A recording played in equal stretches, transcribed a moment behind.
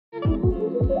Spray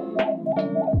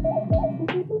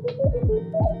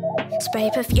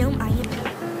perfume on your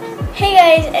Hey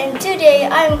guys, and today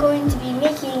I'm going to be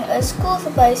making a school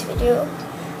supplies video.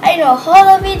 I know,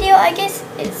 haul video, I guess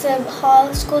it's a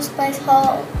haul, school supplies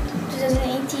haul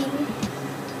 2018.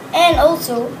 And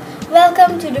also,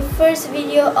 welcome to the first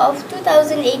video of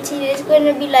 2018. It's going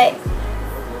to be like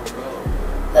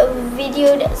a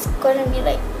video that's going to be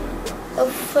like a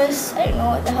first, I don't know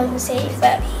what the hell to say,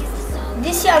 but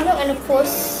this year I'm not going to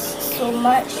post so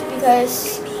much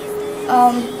because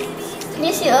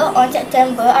this year on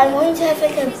September I'm going to have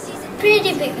like a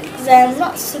pretty big exam,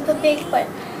 not super big but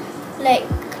like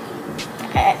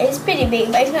it's pretty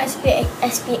big, but it's not as big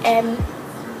as SPM.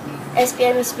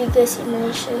 SPM is biggest in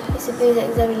Malaysia. It's the biggest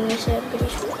exam in Malaysia, I'm pretty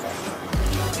sure.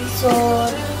 So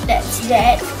that's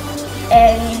that,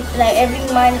 and like every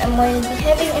month I'm going to be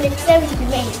having an exam to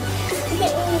make me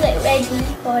like ready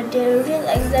for the real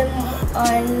exam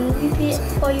on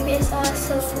for UPSR.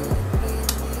 So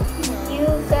you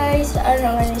guys are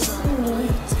not going to see me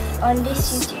on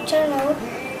this YouTube channel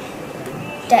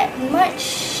that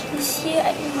much this year.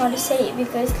 I don't know how to say it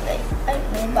because like I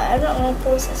don't know, but I'm not going to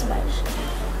post as much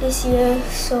this year.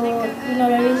 So you know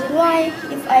the reason why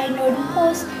if I don't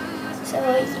post. So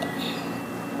yeah.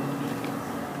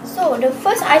 So the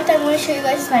first item I'm going to show you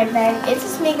guys is my bag. It's a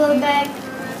Smiggle bag.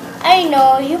 I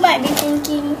know you might be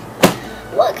thinking,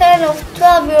 what kind of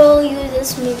 12-year-old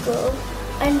uses Smiggle?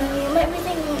 I know you might be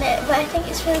thinking that, but I think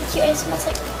it's really cute and it smells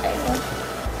like, I don't know,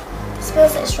 it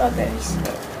smells like strawberries.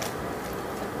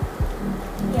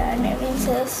 Yeah, and it means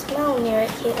a smell me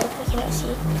right here, if I cannot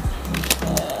see.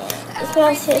 It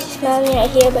smells here, smell me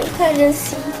right here, but you can't just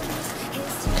see.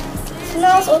 It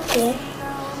smells okay.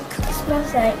 It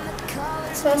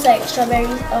smells like strawberries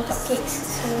or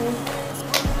cupcakes. So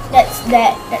that's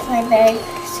my bag.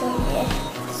 So yeah.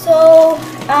 So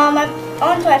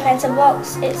onto my pencil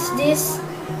box. It's this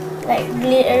like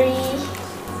glittery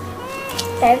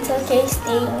pencil case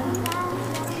thing.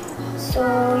 So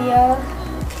yeah,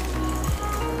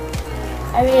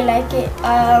 I really like it.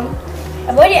 I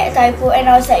bought it at Typo and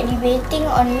I was like debating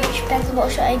on which pencil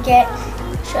box should I get.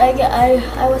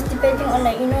 I was debating on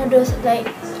like, you know, those like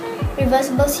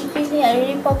reversible CPs are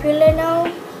really popular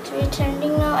now. It's really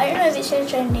trending now. I don't know if it's still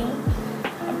trending.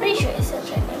 I'm pretty sure it's still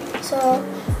trending. So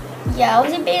yeah, I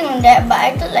was debating on that, but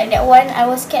I thought like that one I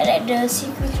was scared that the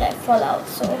secret like fall out,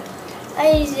 so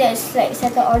I just like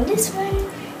settled on this one.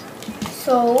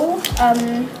 So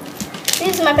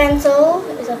this is my pencil.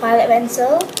 It's a Pilot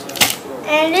pencil,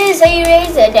 and this is an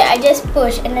eraser that I just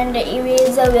push and then the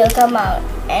eraser will come out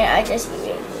and I just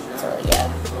erase it. So yeah,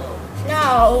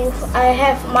 now I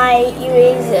have my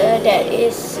eraser that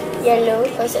is yellow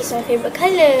because that's my favorite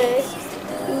color.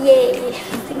 Yay.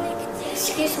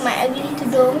 Excuse my ugly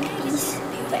tudung, please.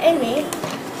 But anyway,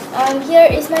 here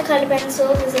is my color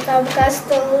pencil. It's a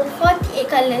Faber-Castell 48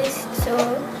 colors. So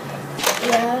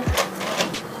yeah.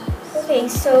 Okay,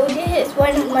 so this is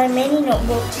one of my many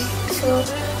notebooks. So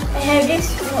I have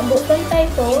this notebook from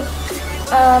Typo.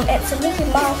 It's a Mickey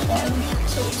Mouse one.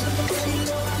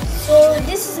 So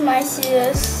this is my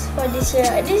scissors for this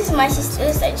year. This is my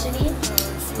sister's actually,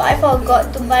 but I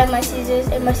forgot to buy my scissors,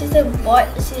 and my sister bought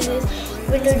the scissors.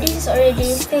 Even though this is already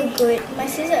still good, my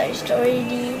scissors is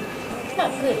already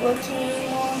not good working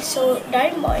anymore. So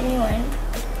Darren bought a new one.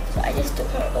 So I just took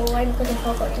her old one because I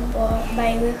forgot to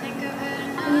buy with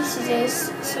new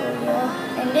scissors. So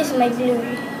yeah, and this is my glue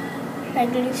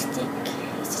stick.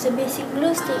 It's just a basic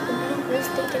glue stick, a blue glue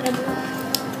stick and a blue.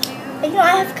 And you know,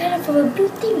 I have kind of a blue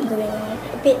theme going on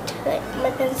a bit, like my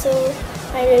pencil,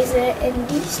 my eraser, and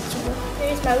these two.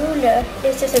 Here is my ruler.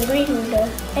 It's just a green ruler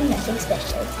and nothing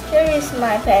special. Here is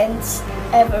my pens.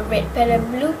 I have a red pen, a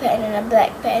blue pen, and a black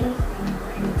pen.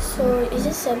 So it's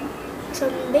just some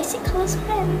basic colors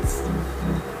pens,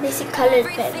 basic colored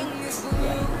pens.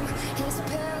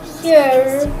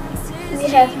 Yeah. Here we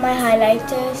have my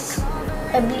highlighters,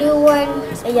 a blue one,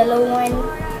 a yellow one,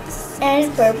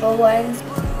 and a purple one.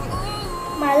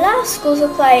 My last school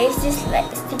supply is this like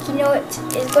sticky note.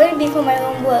 It's going to be for my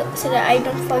homework so that I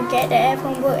don't forget that I have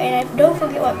homework and I don't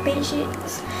forget what page it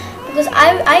is. Because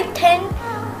I tend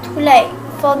to like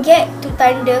forget to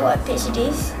tanda what page it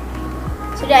is.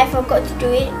 So that I forgot to do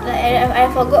it. Like I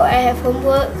forgot I have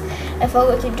homework. I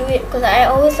forgot to do it because I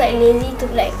always like lazy to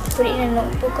like put it in a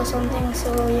notebook or something.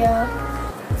 So yeah.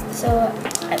 So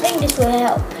I think this will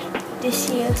help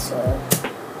this year. So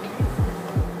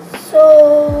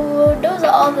those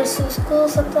are all the school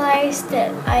supplies that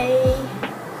I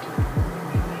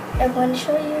am going to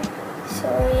show you. So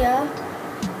yeah,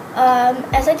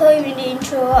 as I told you in the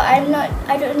intro, I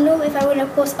don't know if I want to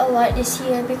post a lot this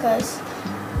year because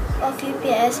of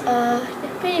UPS, a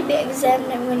pretty big exam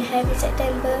that I'm going to have in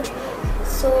September.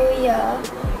 So yeah,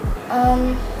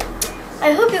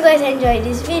 I hope you guys enjoyed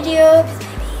this video.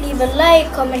 Leave a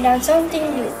like, comment down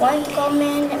something you want to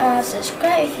comment,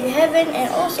 subscribe if you haven't,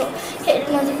 and also hit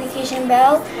the notification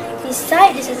bell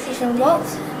beside the subscription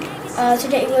box so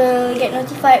that you will get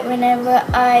notified whenever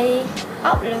I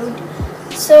upload.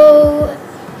 So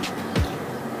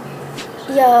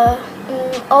yeah,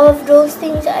 all of those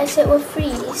things that I said were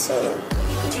free, so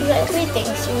if you like free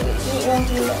things, you need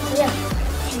to do that. So yeah,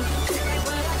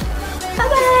 bye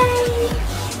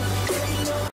bye.